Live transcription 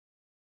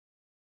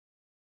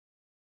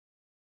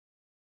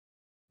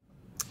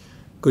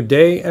Good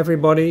day,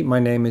 everybody. My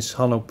name is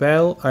Hanno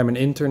Pijl. I'm an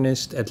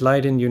internist at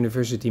Leiden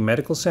University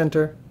Medical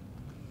Center.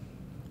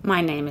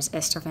 My name is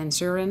Esther van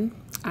Zuuren.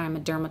 I'm a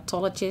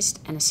dermatologist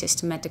and a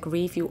systematic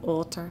review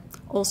author,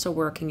 also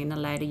working in the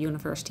Leiden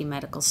University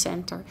Medical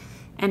Center,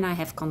 and I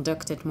have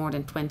conducted more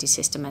than 20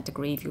 systematic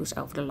reviews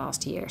over the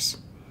last years.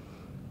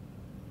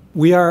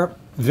 We are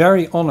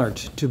very honored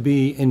to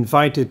be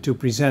invited to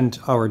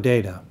present our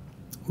data.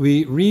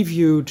 We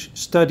reviewed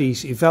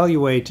studies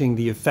evaluating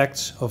the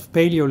effects of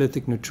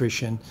Paleolithic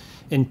nutrition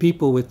in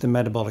people with the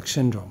metabolic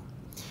syndrome.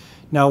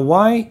 Now,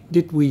 why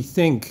did we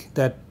think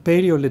that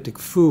Paleolithic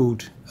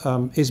food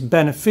is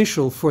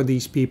beneficial for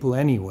these people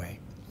anyway?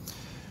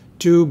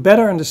 To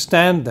better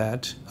understand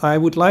that, I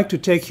would like to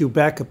take you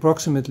back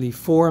approximately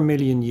 4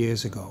 million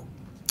years ago.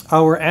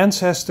 Our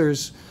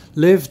ancestors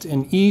lived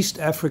in East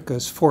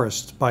Africa's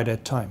forests by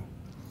that time,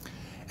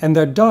 and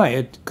their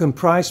diet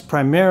comprised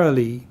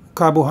primarily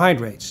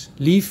carbohydrates,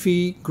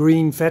 leafy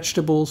green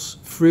vegetables,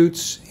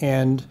 fruits,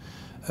 and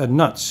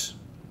nuts.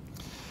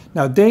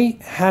 Now, they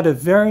had a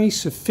very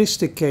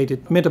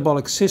sophisticated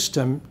metabolic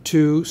system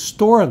to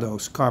store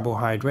those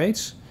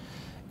carbohydrates.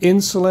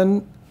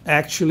 Insulin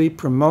actually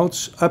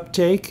promotes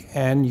uptake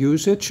and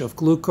usage of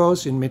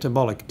glucose in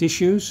metabolic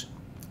tissues.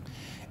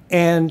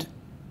 And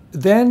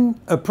then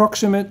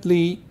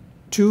approximately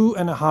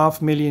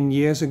 2.5 million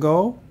years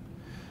ago,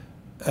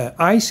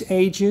 ice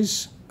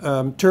ages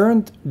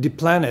turned the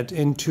planet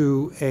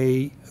into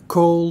a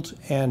cold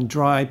and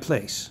dry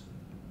place.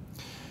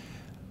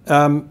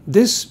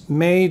 This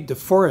made the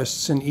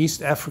forests in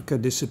East Africa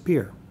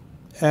disappear,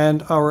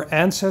 and our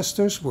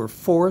ancestors were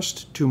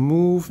forced to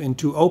move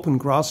into open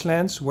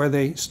grasslands where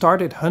they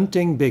started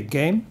hunting big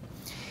game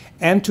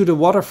and to the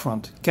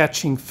waterfront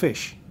catching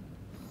fish.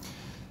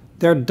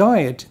 Their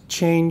diet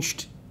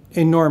changed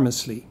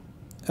enormously.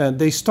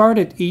 They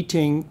started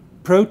eating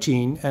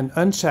protein and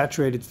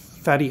unsaturated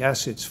fatty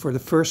acids for the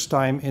first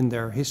time in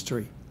their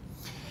history.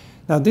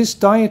 Now, this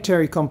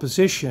dietary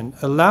composition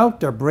allowed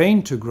their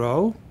brain to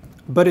grow,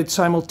 but it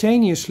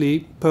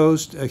simultaneously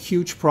posed a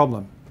huge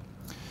problem.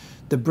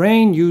 The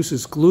brain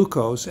uses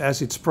glucose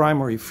as its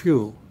primary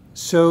fuel,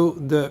 so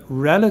the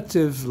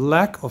relative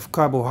lack of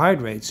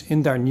carbohydrates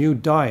in their new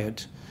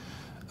diet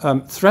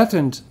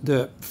threatened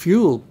the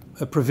fuel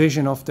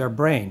provision of their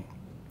brain.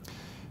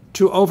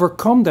 To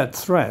overcome that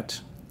threat,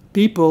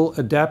 people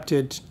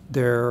adapted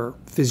their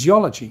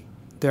physiology,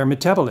 their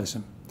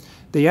metabolism.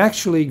 They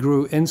actually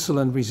grew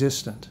insulin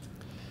resistant.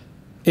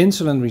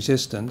 Insulin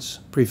resistance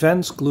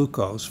prevents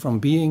glucose from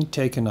being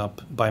taken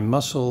up by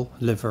muscle,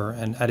 liver,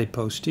 and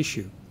adipose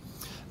tissue.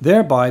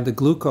 Thereby, the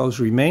glucose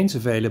remains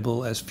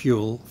available as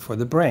fuel for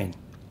the brain.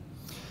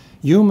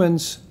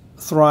 Humans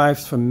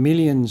thrived for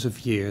millions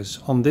of years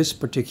on this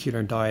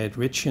particular diet,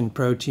 rich in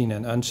protein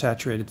and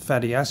unsaturated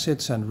fatty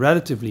acids and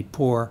relatively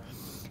poor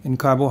in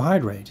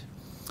carbohydrate.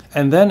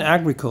 And then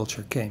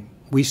agriculture came.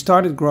 We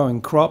started growing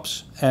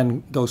crops,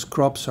 and those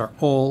crops are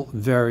all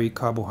very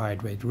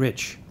carbohydrate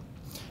rich.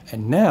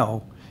 And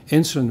now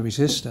insulin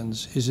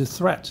resistance is a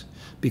threat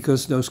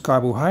because those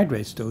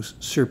carbohydrates, those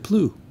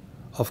surplus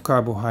of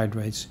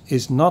carbohydrates,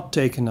 is not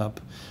taken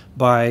up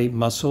by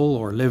muscle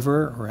or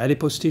liver or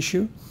adipose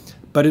tissue,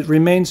 but it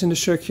remains in the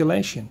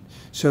circulation.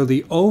 So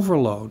the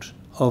overload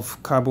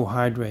of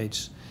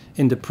carbohydrates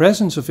in the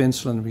presence of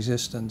insulin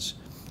resistance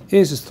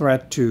is a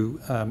threat to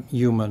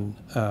human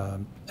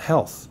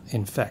health,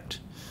 in fact.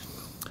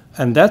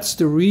 And that's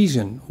the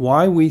reason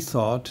why we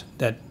thought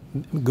that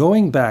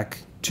going back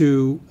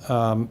to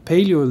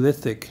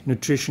Paleolithic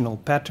nutritional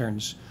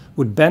patterns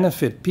would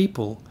benefit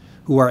people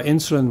who are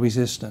insulin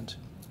resistant.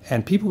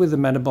 And people with the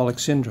metabolic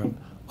syndrome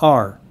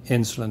are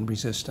insulin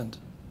resistant.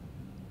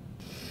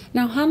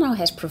 Now, Hanno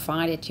has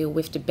provided you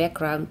with the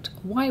background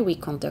why we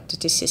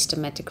conducted this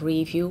systematic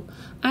review.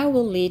 I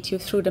will lead you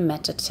through the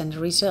methods and the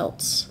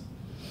results.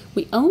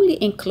 We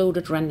only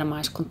included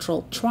randomized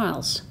controlled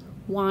trials.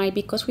 Why?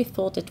 Because we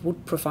thought it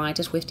would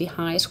provide us with the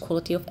highest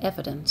quality of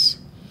evidence.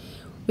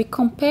 We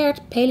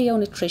compared paleo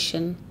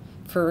nutrition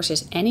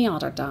versus any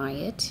other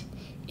diet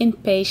in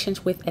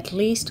patients with at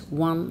least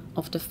one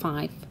of the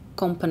 5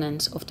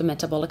 components of the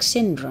metabolic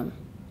syndrome.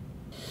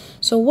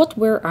 So what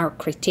were our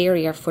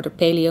criteria for the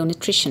paleo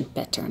nutrition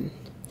pattern?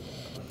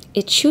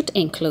 It should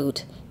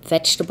include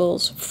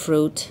vegetables,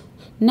 fruit,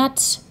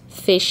 nuts,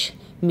 fish,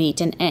 meat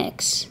and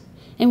eggs.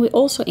 And we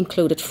also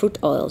included fruit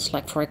oils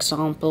like, for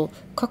example,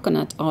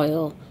 coconut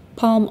oil,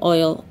 palm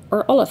oil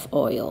or olive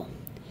oil.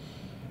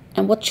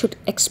 And what should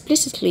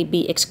explicitly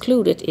be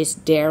excluded is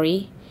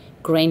dairy,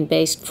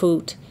 grain-based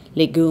food,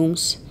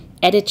 legumes,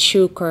 added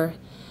sugar,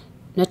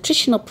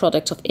 nutritional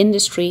products of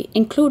industry,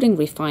 including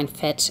refined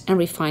fats and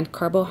refined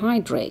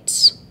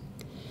carbohydrates.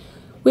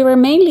 We were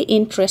mainly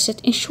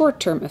interested in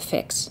short-term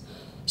effects,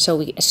 so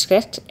we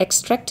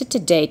extracted the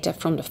data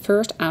from the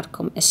first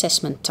outcome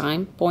assessment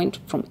time point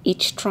from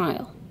each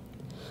trial.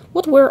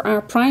 What were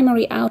our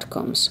primary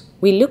outcomes?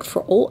 We looked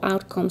for all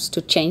outcomes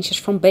to changes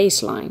from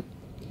baseline.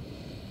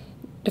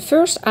 The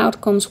first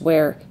outcomes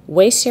were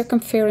waist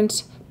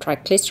circumference,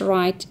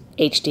 triglyceride,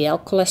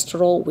 HDL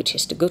cholesterol, which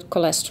is the good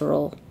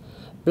cholesterol,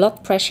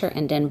 blood pressure,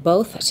 and then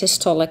both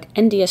systolic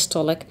and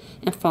diastolic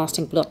and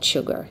fasting blood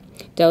sugar.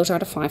 Those are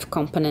the 5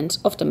 components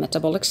of the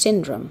metabolic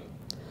syndrome.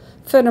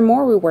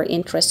 Furthermore, we were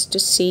interested to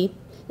see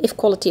if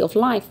quality of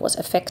life was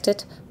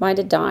affected by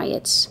the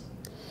diets.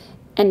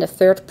 And the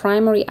third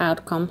primary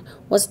outcome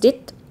was,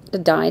 did the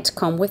diets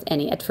come with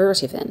any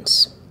adverse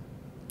events?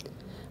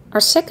 Our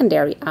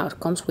secondary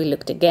outcomes, we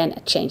looked again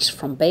at changes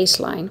from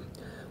baseline,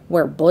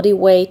 were body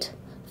weight,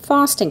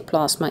 fasting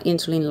plasma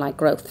insulin-like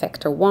growth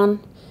factor 1,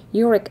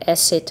 uric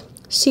acid,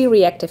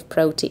 C-reactive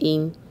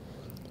protein,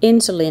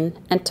 insulin,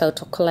 and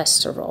total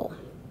cholesterol.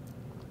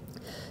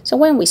 So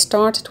when we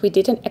started, we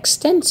did an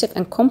extensive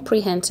and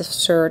comprehensive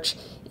search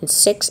in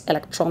 6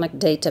 electronic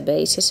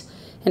databases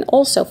and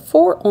also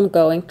 4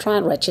 ongoing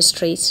trial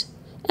registries,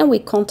 and we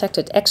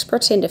contacted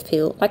experts in the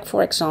field, like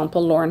for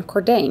example Lauren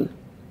Cordain.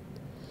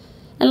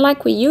 And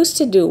like we used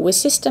to do with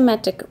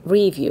systematic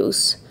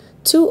reviews,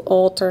 2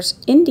 authors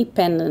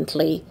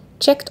independently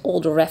checked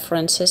all the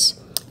references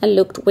and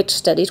looked which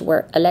studies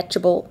were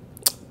eligible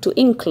to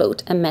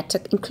include and met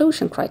the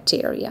inclusion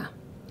criteria.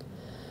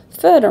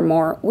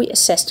 Furthermore, we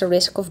assessed the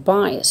risk of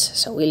bias,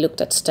 so we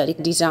looked at study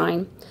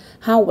design,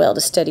 how well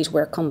the studies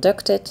were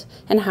conducted,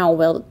 and how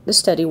well the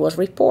study was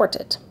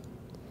reported.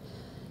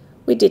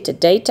 We did the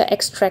data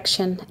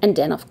extraction, and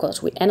then of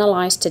course we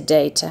analyzed the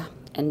data,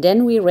 and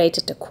then we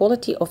rated the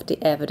quality of the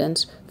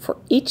evidence for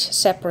each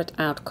separate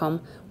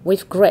outcome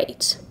with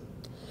grade.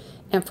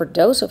 And for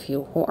those of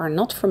you who are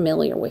not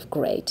familiar with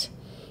grade,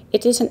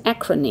 it is an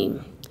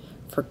acronym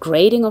for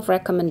grading of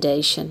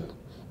recommendation,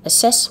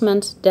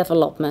 assessment,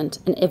 development,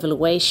 and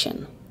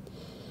evaluation.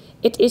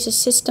 It is a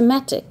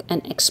systematic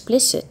and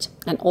explicit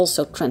and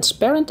also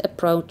transparent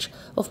approach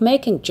of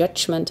making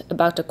judgment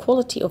about the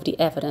quality of the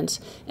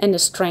evidence and the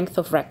strength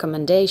of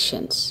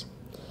recommendations.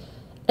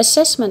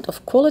 Assessment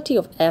of quality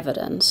of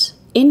evidence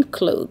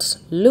includes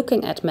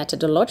looking at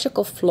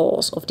methodological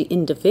flaws of the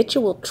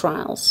individual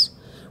trials.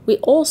 We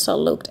also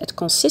looked at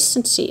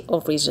consistency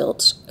of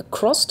results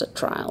across the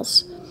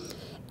trials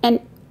and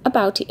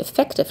about the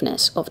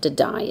effectiveness of the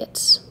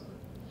diets.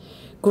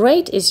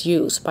 GRADE is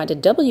used by the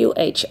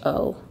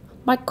WHO,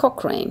 by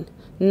Cochrane,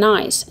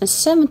 NICE and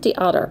 70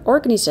 other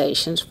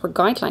organizations for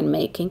guideline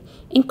making,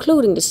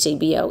 including the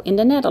CBO in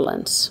the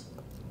Netherlands.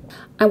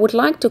 I would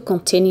like to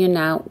continue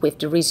now with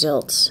the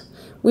results.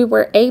 We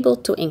were able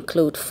to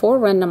include 4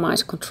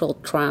 randomized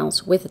controlled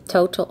trials with a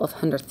total of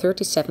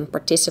 137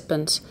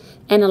 participants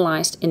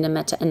analyzed in the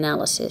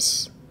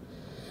meta-analysis.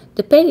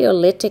 The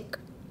Paleolithic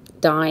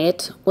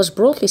diet was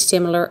broadly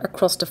similar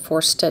across the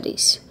 4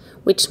 studies,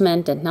 which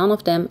meant that none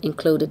of them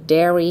included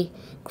dairy,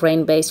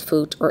 grain-based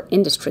food or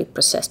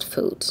industry-processed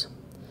foods.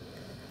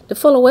 The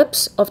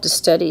follow-ups of the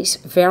studies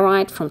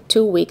varied from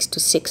 2 weeks to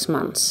 6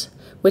 months,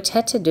 which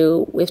had to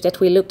do with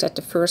that we looked at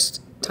the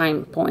first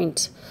time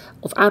point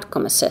of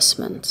outcome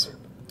assessment.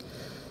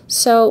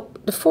 So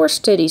the 4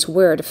 studies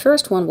were, the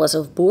first one was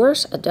of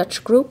Boers, a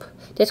Dutch group,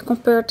 that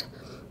compared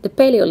the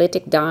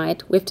Paleolithic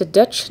diet with the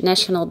Dutch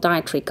National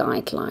Dietary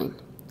Guideline.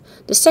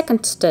 The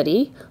second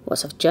study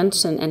was of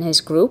Johnson and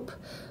his group,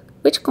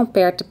 which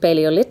compared the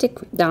Paleolithic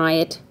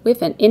diet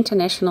with an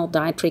international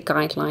dietary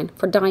guideline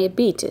for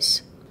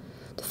diabetes.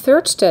 The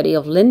third study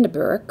of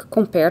Lindeberg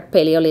compared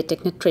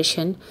Paleolithic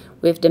nutrition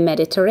with the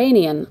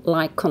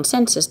Mediterranean-like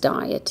consensus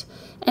diet,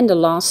 and the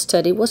last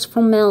study was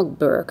from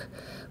Melberg,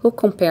 who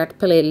compared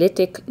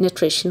Paleolithic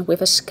nutrition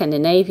with a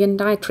Scandinavian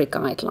dietary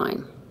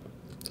guideline.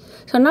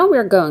 So now we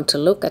are going to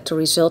look at the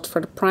result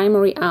for the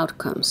primary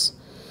outcomes.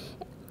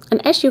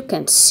 And as you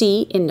can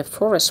see in the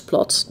forest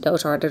plots,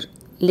 those are the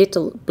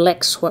little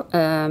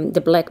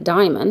black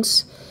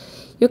diamonds,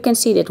 you can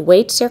see that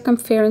weight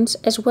circumference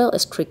as well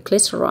as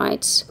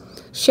triglycerides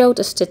showed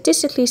a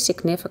statistically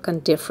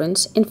significant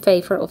difference in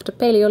favor of the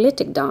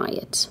Paleolithic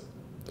diet.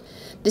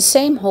 The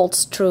same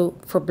holds true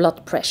for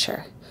blood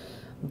pressure.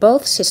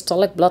 Both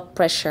systolic blood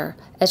pressure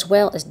as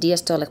well as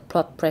diastolic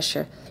blood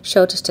pressure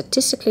showed a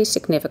statistically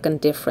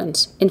significant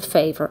difference in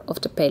favor of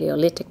the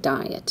Paleolithic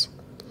diet.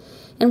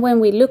 And when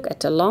we look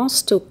at the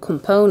last 2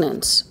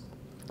 components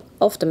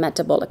of the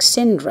metabolic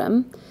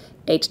syndrome,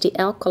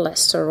 HDL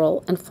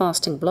cholesterol and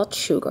fasting blood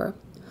sugar,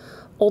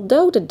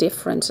 although the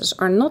differences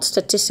are not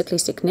statistically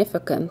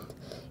significant,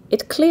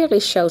 it clearly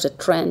shows a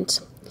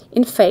trend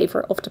in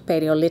favor of the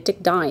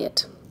Paleolithic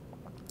diet.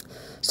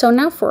 So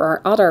now for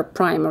our other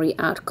primary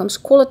outcomes,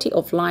 quality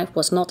of life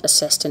was not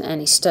assessed in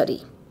any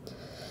study.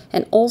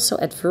 And also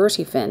adverse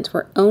events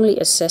were only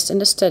assessed in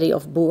the study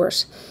of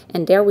Boers,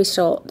 and there we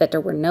saw that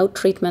there were no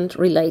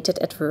treatment-related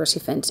adverse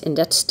events in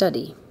that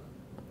study.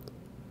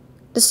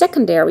 The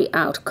secondary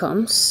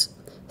outcomes,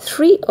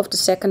 3 of the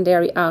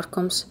secondary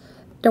outcomes,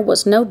 there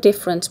was no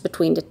difference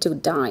between the 2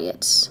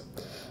 diets.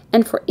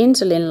 And for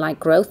insulin-like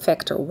growth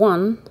factor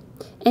 1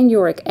 and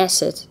uric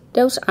acid,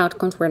 those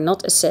outcomes were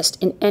not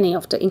assessed in any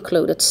of the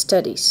included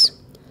studies.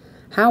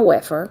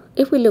 However,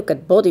 if we look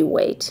at body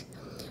weight,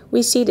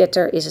 we see that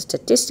there is a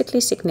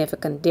statistically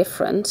significant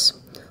difference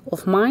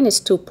of minus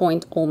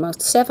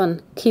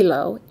 2.7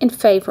 kilo in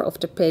favor of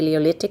the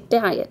Paleolithic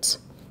diet.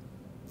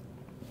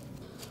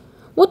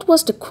 What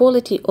was the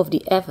quality of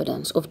the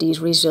evidence of these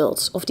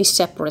results, of these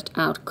separate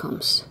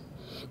outcomes?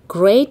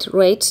 GRADE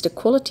rates the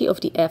quality of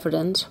the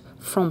evidence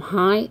from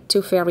high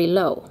to very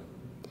low.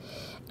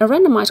 A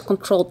randomized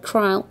controlled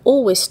trial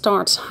always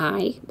starts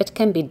high, but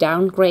can be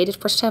downgraded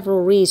for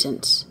several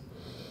reasons.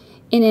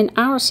 In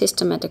our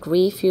systematic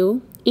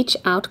review, each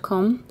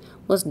outcome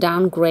was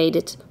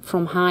downgraded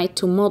from high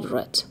to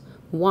moderate.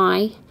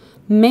 Why?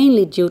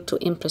 Mainly due to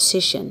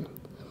imprecision.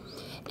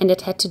 And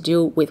it had to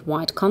do with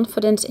wide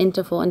confidence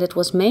interval, and it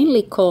was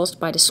mainly caused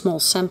by the small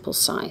sample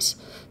size.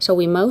 So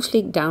we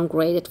mostly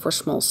downgraded for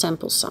small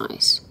sample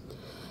size.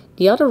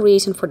 The other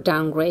reason for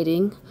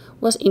downgrading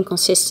was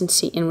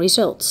inconsistency in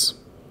results.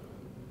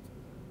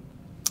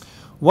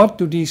 What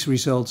do these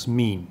results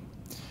mean?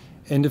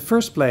 In the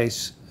first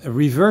place, a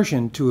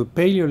reversion to a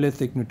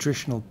Paleolithic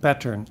nutritional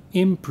pattern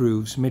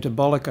improves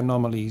metabolic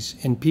anomalies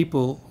in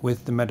people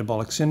with the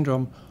metabolic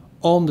syndrome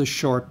on the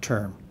short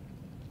term.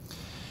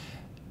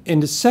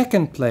 In the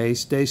second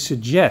place, they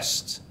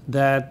suggest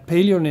that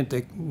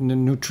Paleolithic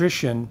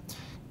nutrition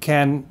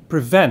can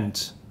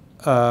prevent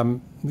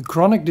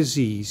chronic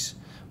disease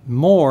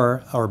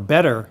more or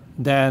better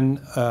than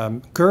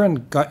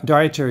current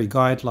dietary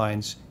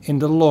guidelines in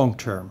the long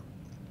term.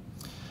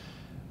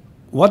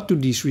 What do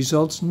these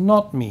results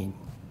not mean?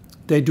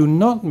 They do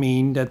not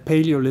mean that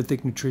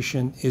Paleolithic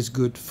nutrition is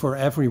good for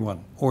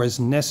everyone or is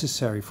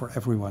necessary for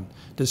everyone.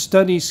 The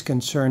studies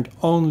concerned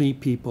only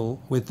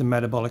people with the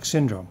metabolic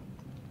syndrome.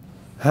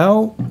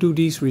 How do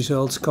these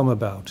results come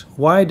about?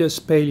 Why does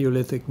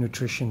Paleolithic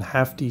nutrition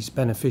have these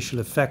beneficial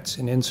effects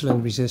in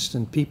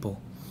insulin-resistant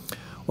people?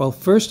 Well,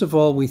 first of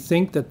all, we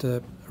think that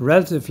the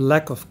relative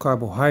lack of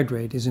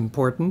carbohydrate is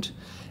important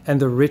and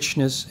the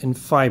richness in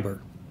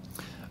fiber.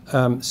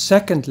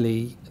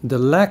 Secondly, the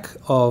lack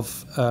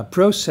of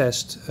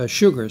processed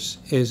sugars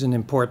is an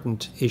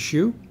important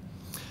issue.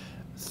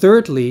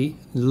 Thirdly,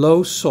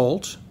 low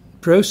salt.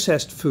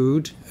 Processed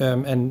food,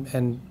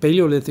 and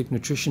Paleolithic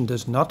nutrition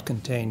does not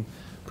contain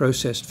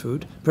processed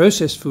food.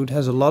 Processed food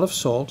has a lot of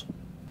salt,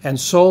 and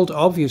salt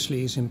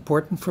obviously is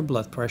important for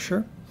blood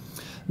pressure.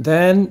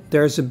 Then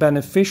there's a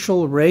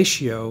beneficial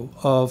ratio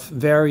of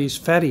various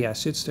fatty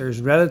acids.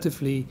 There's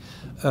relatively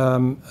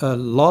a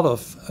lot of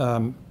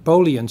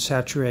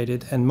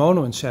polyunsaturated and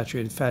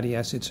monounsaturated fatty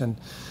acids,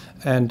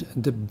 and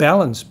the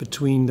balance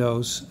between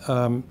those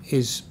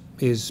is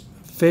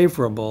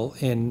favorable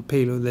in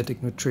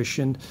Paleolithic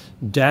nutrition,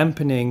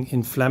 dampening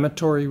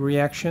inflammatory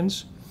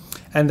reactions.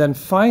 And then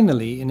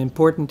finally, an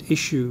important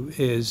issue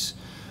is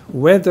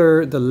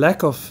whether the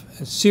lack of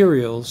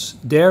cereals,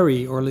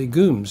 dairy, or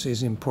legumes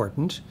is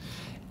important.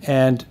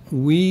 And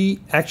we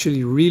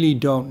actually really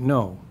don't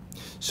know.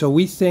 So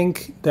we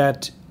think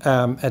that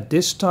at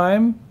this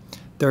time,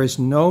 there is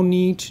no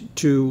need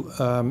to,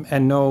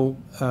 and no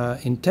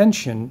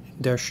intention,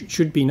 there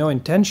should be no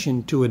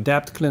intention to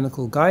adapt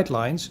clinical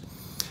guidelines.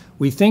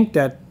 We think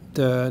that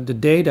the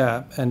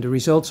data and the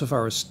results of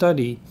our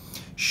study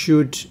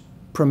should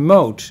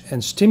promote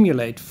and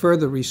stimulate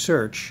further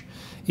research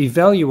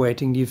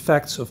evaluating the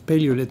effects of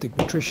Paleolithic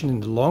nutrition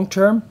in the long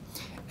term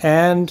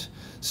and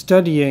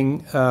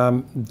studying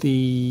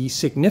the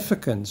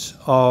significance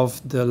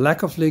of the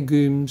lack of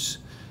legumes,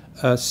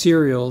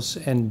 cereals,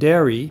 and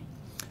dairy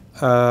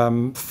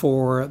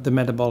for the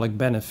metabolic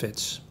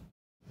benefits.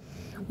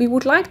 We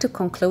would like to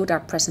conclude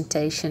our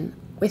presentation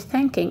with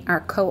thanking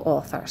our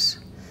co-authors.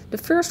 The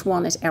first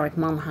one is Eric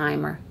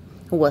Mannheimer,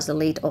 who was the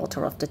lead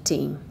author of the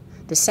team.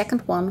 The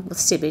second one was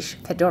Sibish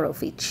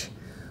Fedorovic,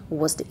 who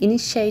was the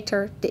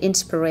initiator, the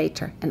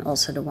inspirator, and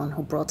also the one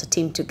who brought the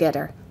team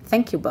together.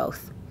 Thank you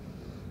both.